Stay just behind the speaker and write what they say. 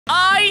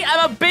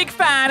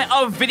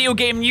love video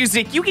game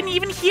music. You can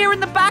even hear in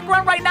the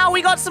background right now,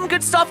 we got some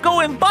good stuff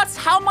going. But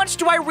how much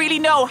do I really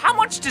know? How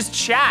much does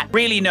chat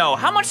really know?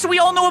 How much do we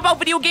all know about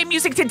video game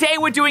music? Today,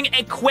 we're doing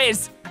a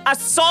quiz. A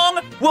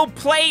song will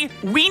play.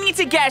 We need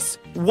to guess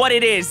what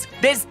it is.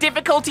 There's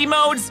difficulty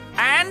modes,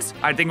 and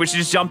I think we should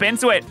just jump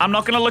into it. I'm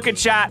not gonna look at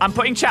chat. I'm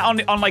putting chat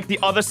on like the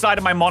other side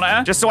of my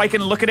monitor, just so I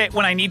can look at it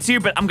when I need to.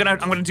 But I'm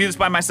gonna do this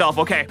by myself.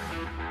 Okay.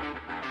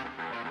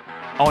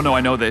 Oh no, I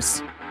know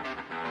this.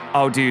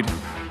 Oh, dude.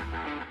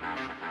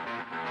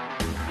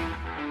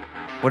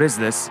 What is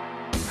this?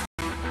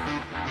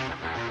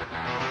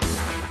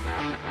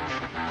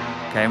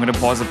 Okay, I'm gonna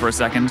pause it for a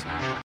second.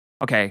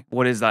 Okay,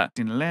 what is that?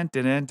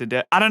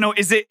 I don't know,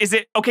 is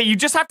it, okay, you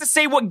just have to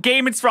say what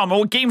game it's from,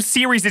 or what game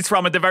series it's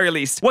from at the very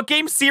least. What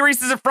game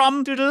series is it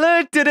from?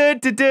 I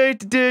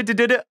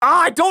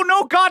don't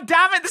know, god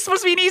damn it, this is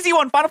supposed to be an easy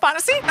one. Final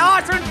Fantasy? Oh,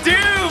 it's from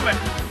Doom!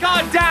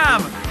 God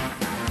damn!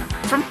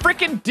 It's from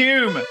frickin'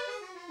 Doom.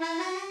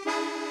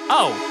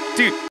 Oh,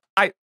 dude,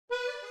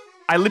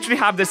 I literally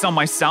have this on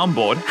my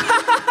soundboard.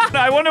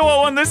 I wonder what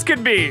one this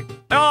could be.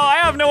 Oh, I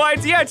have no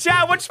idea.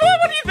 Chat, what do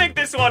you think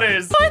this one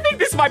is? I think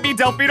this might be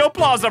Delfino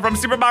Plaza from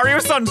Super Mario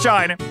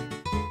Sunshine.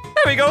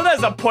 There we go.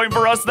 There's a point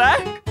for us there.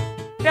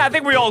 Yeah, I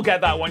think we all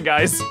get that one,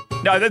 guys.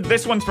 No,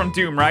 this one's from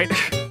Doom, right?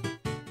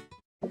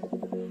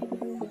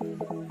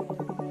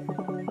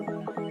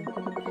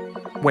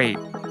 Wait,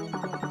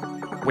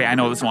 I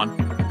know this one.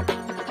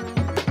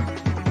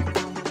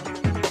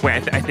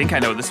 Wait, I think I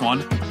know this one.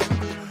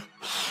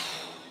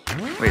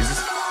 Wait, is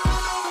this?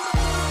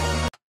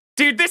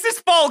 Dude, this is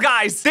Fall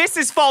Guys. This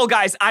is Fall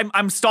Guys.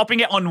 I'm stopping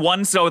it on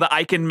one so that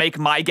I can make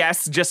my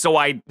guess, just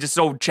so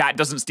chat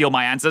doesn't steal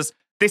my answers.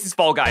 This is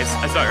Fall Guys.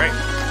 That's not right.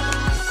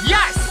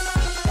 Yes,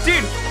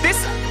 dude. This.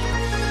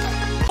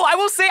 Well, I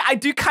will say I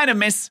do kind of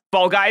miss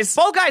Fall Guys.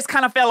 Fall Guys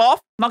kind of fell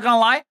off. Not gonna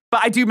lie,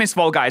 but I do miss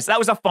Fall Guys. That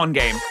was a fun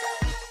game.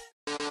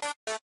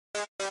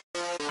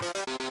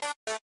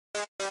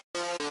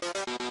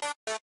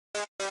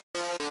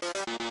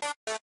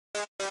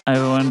 I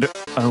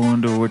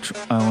wonder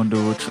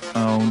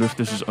if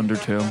this is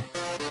Undertale.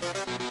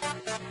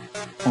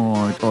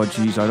 Oh,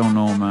 geez, I don't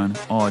know, man.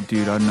 Oh,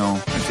 dude, I know.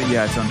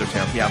 Yeah, it's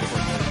Undertale. Yeah, of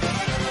course.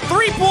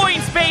 3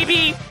 points,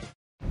 baby!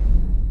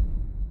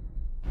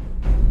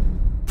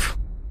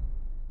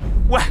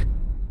 Well,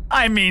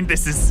 I mean,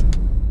 this is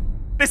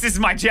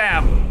my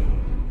jam.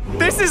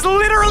 This is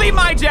literally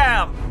my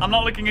jam. I'm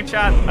not looking at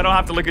chat. I don't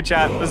have to look at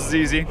chat. This is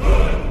easy.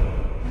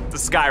 It's a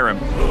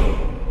Skyrim.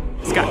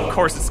 Of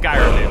course, it's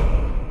Skyrim, dude.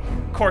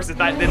 Of course, it's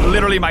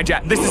literally my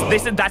jam.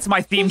 That's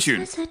my theme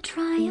tune.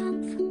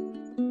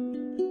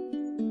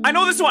 I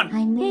know this one.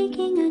 I'm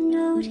making a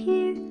note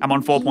here. I'm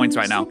on 4 points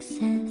right now.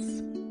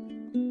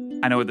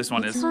 I know what this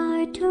one is. It's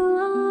hard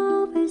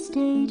to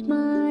overstate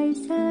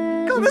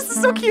myself. Oh, this is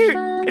so cute.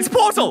 It's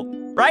Portal,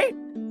 right?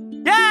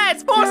 Yeah,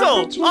 it's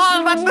Portal.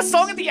 Oh, that's the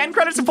song at the end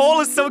credits of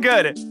Portal is so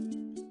good.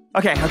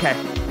 Okay.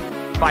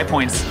 5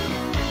 points.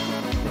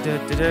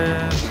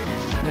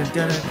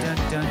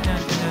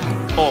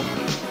 Oh.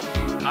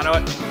 I know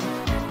it.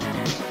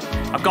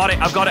 I've got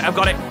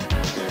it.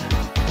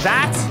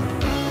 That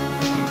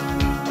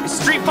is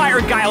Street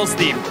Fighter Guile's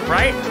theme,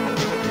 right?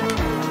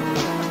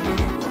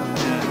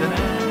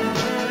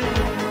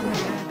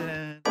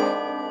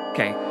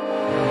 Okay. I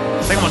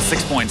think I'm on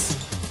 6 points.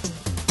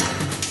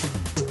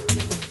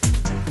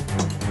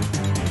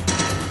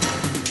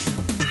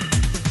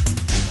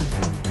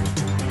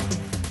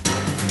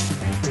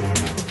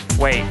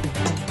 Wait.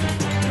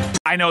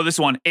 I know this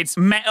one. It's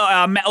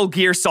Metal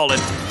Gear Solid.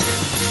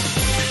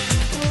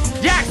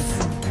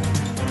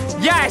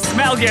 Yes,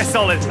 Metal Gear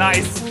Solid.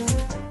 Nice.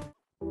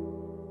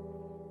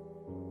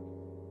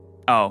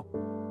 Oh.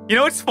 You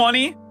know what's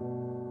funny?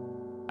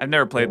 I've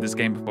never played this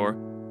game before.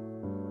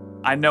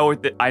 I know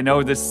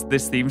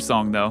this theme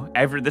song though.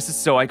 This is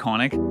so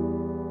iconic.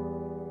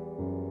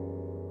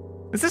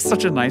 This is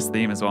such a nice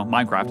theme as well.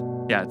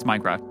 Minecraft. Yeah, it's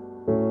Minecraft.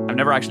 I've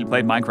never actually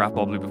played Minecraft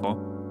probably before,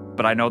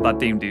 but I know that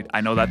theme, dude. I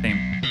know that theme.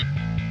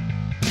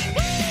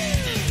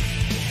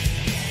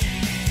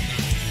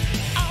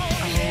 Oh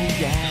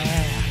yeah.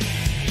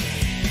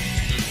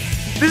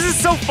 This is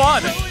so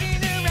fun.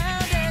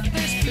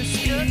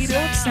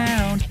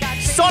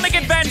 Sonic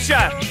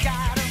Adventure.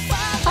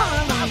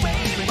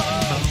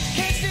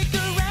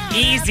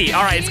 Easy.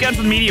 All right, let's get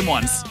into the medium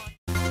ones.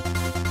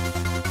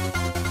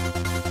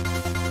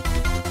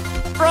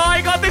 Bro,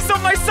 I got this on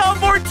my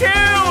soundboard too.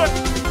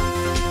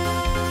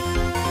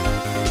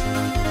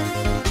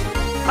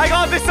 I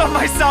got this on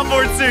my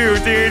soundboard too,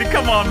 dude.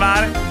 Come on,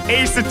 man.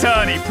 Ace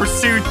Attorney,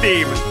 Pursuit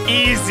theme.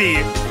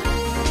 Easy.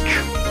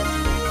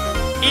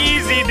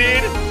 Easy,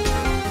 dude.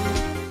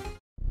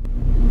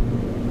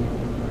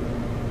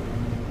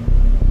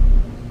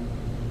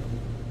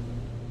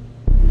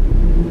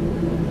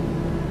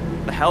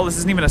 The hell? This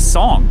isn't even a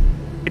song.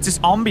 It's just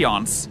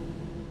ambiance.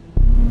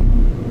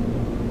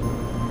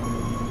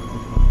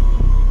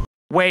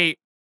 Wait,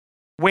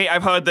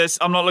 I've heard this.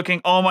 I'm not looking.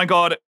 Oh my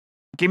god.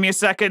 Give me a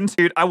second.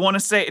 Dude, I want to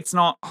say it's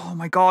not. Oh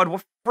my God,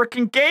 what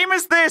freaking game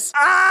is this?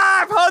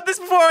 Ah, I've heard this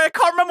before. I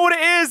can't remember what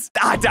it is.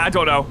 I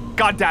don't know.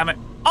 God damn it.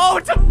 Oh,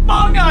 it's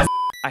Among Us.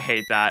 I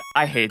hate that.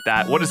 I hate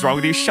that. What is wrong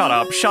with you? Shut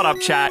up. Shut up,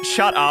 chat.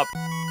 Shut up.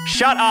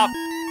 Shut up.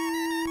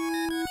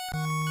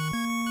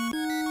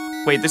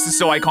 Wait, this is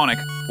so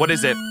iconic. What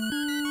is it?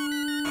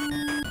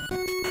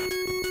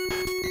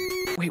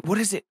 Wait, what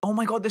is it? Oh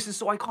my God, this is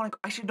so iconic.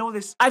 I should know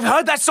this. I've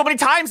heard that so many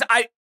times.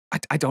 I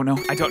don't know.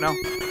 I don't know.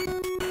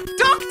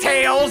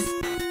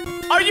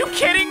 DuckTales! Are you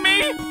kidding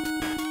me?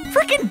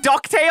 Freaking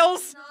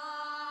DuckTales?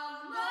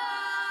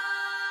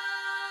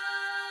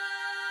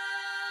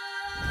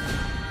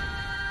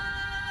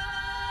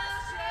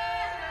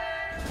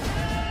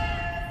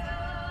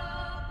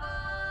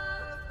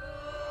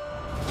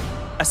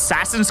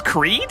 Assassin's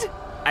Creed?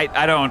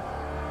 I don't.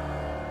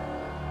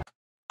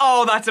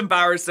 Oh, that's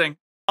embarrassing.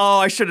 Oh,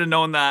 I should have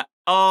known that.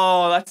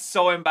 Oh, that's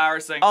so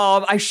embarrassing.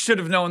 Oh, I should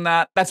have known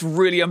that. That's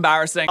really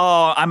embarrassing.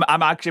 Oh, I'm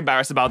actually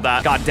embarrassed about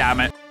that. God damn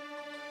it.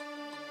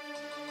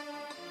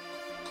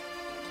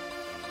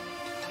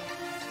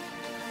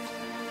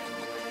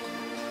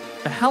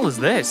 The hell is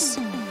this?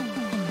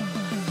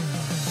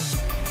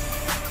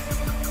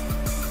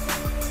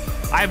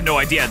 I have no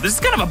idea. This is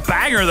kind of a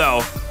banger,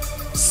 though.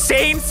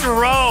 Saints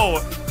Row.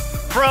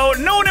 Bro,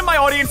 no one in my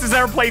audience has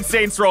ever played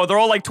Saints Row. They're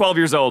all like 12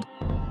 years old.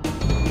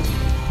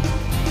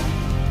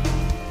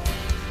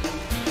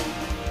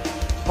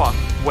 Fuck.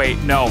 Wait,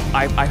 no.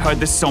 I've heard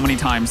this so many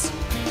times.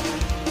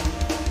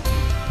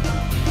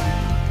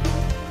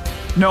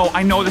 No,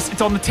 I know this.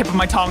 It's on the tip of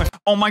my tongue.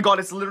 Oh my God,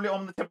 it's literally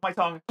on the tip of my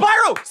tongue.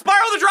 Spyro!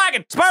 Spyro the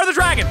Dragon! Spyro the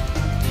Dragon!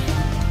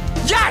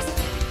 Yes!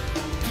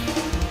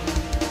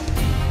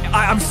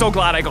 I'm so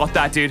glad I got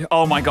that, dude.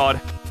 Oh my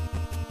God.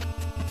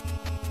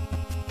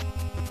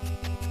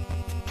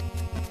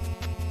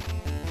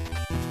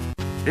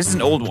 This is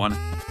an old one.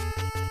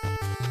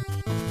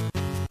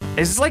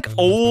 Is this like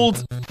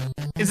old...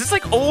 Is this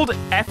like old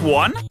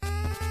F1?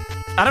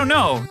 I don't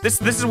know.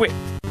 This is weird.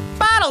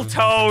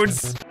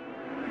 Battletoads!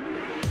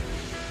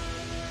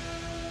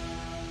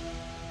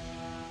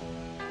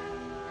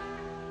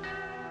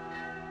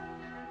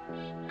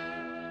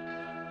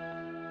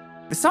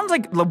 This sounds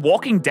like The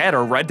Walking Dead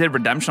or Red Dead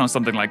Redemption or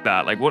something like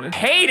that. Like what?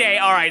 Heyday!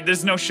 All right,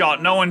 there's no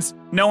shot. No one's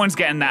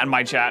getting that in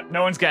my chat.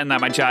 No one's getting that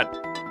in my chat.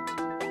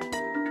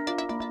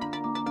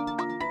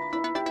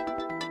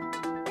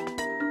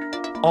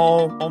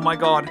 Oh my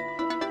God.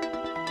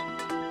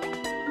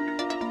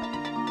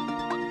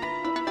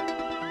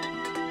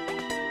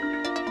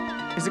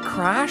 Is it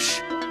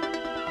Crash?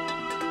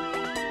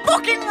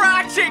 Fucking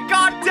Ratchet,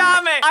 god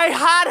damn it! I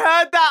had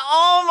heard that.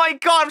 Oh my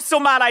God, I'm so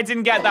mad I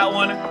didn't get that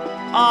one.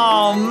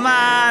 Oh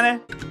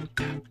man.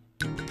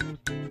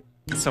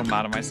 I'm so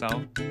mad at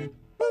myself.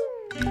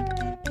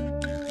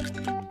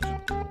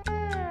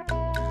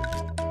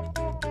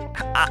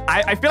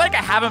 I feel like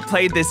I haven't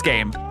played this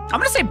game. I'm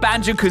gonna say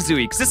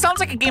Banjo-Kazooie, because this sounds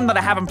like a game that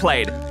I haven't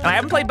played. And I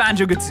haven't played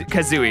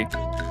Banjo-Kazooie.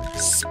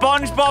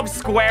 SpongeBob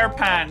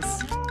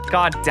SquarePants.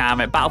 God damn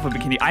it, Battle for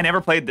Bikini. I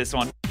never played this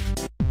one.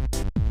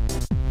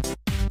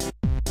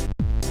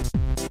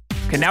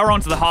 Okay, now we're on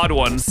to the hard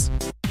ones.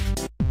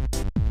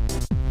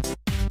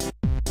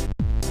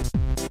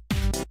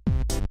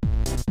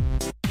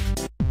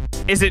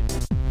 Is it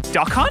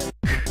Duck Hunt?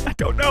 I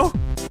don't know.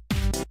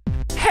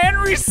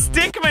 Henry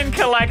Stickmin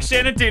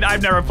Collection. Dude,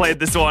 I've never played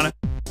this one.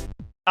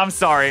 I'm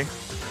sorry.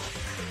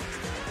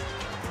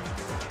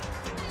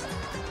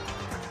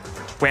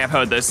 Wait, I've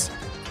heard this.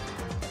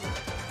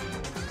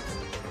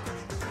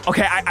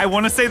 Okay, I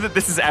want to say that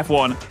this is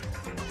F1.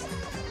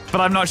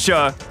 But I'm not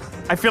sure.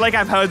 I feel like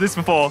I've heard this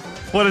before.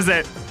 What is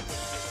it?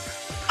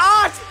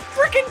 Ah, it's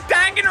freaking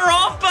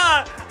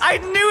Danganronpa! I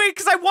knew it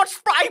because I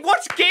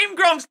watched Game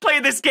Grumps play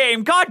this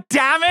game. God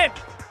damn it!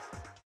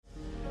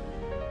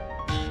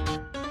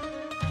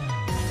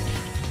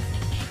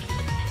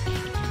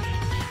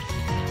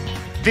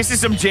 This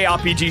is some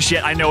JRPG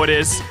shit. I know it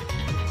is.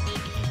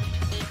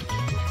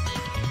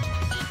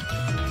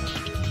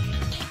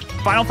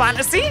 Final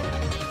Fantasy?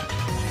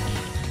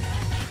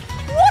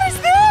 What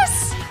is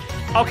this?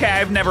 Okay,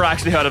 I've never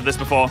actually heard of this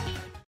before.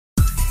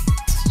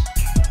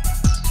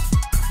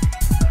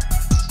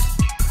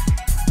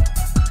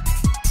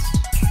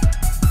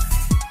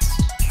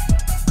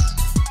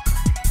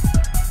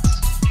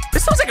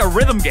 This sounds like a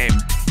rhythm game.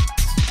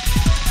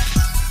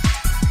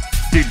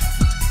 Dude.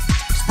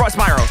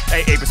 Spyro.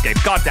 Ape Escape.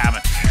 God damn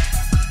it.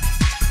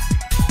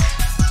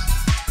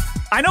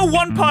 I know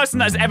one person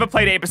that's ever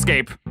played Ape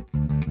Escape.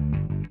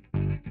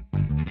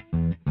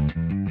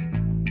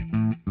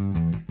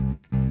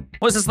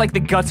 Was this like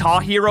the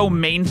Guitar Hero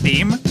main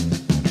theme?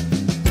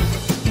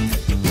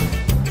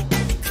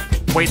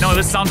 Wait, no,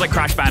 this sounds like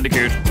Crash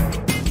Bandicoot.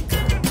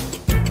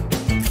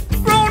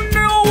 Bro,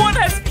 no one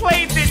has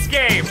played this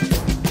game.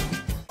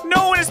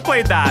 No one has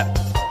played that.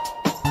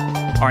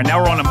 All right,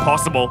 now we're on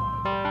Impossible.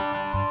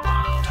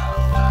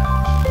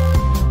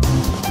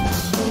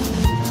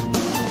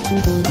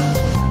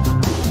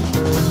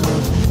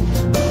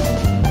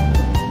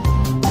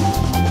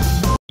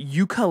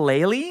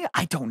 ukulele?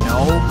 I don't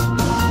know.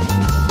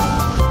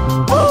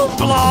 Boom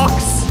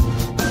blocks!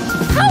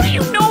 How do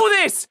you know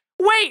this?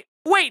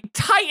 Wait,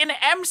 Titan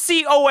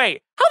MCOA.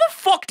 How the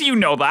fuck do you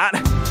know that?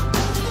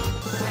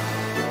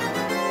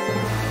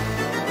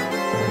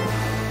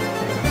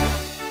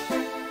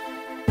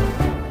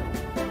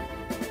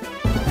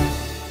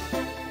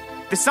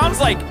 This sounds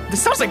like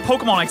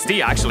Pokemon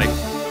XD, actually.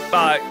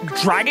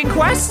 Dragon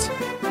Quest?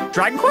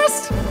 Dragon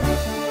Quest?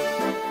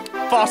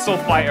 Fossil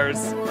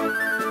Fighters.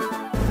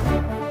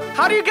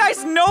 How do you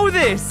guys know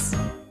this?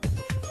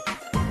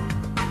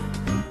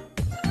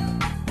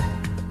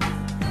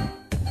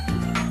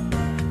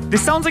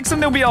 This sounds like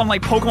something that'll be on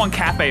like Pokemon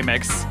Cafe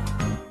Mix.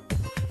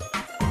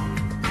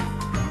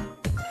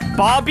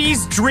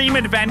 Bobby's Dream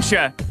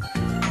Adventure.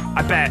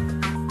 I bet.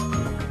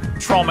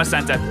 Trauma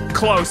Center.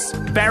 Close.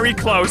 Very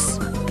close.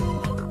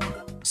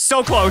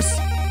 So close.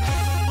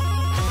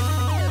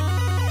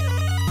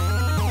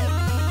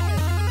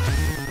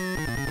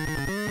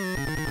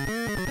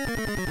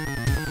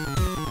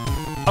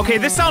 Okay,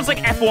 this sounds like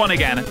F1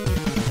 again.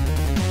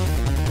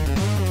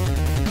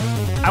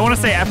 I want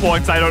to say F1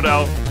 because I don't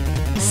know.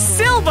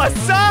 Silver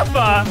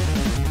Surfer?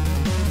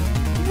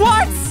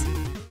 What?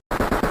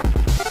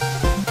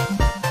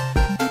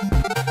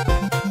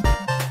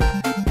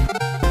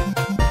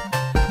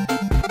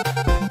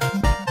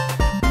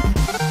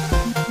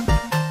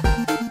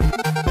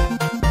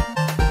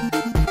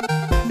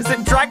 Is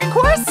it Dragon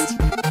Quest?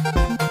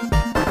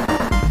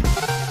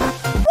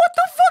 What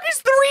the fuck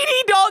is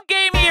 3D Dog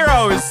Game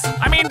Heroes?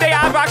 I mean, they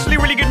have actually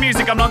really good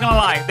music, I'm not gonna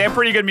lie. They have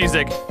pretty good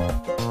music.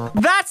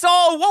 That's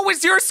all. What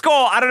was your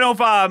score? I don't know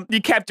if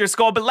you kept your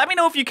score, but let me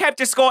know if you kept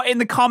your score in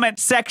the comment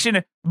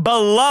section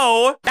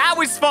below. That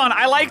was fun.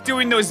 I like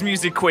doing those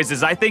music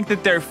quizzes. I think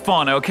that they're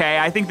fun, okay?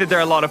 I think that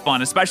they're a lot of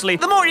fun, especially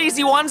the more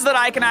easy ones that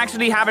I can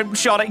actually have a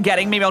shot at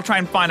getting. Maybe I'll try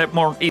and find a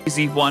more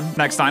easy one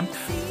next time.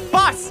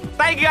 But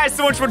thank you guys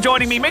so much for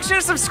joining me. Make sure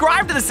to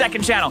subscribe to the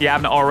second channel if you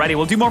haven't already.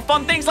 We'll do more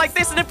fun things like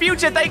this in the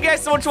future. Thank you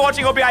guys so much for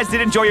watching. Hope you guys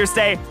did enjoy your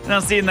stay, and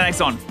I'll see you in the next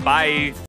one. Bye.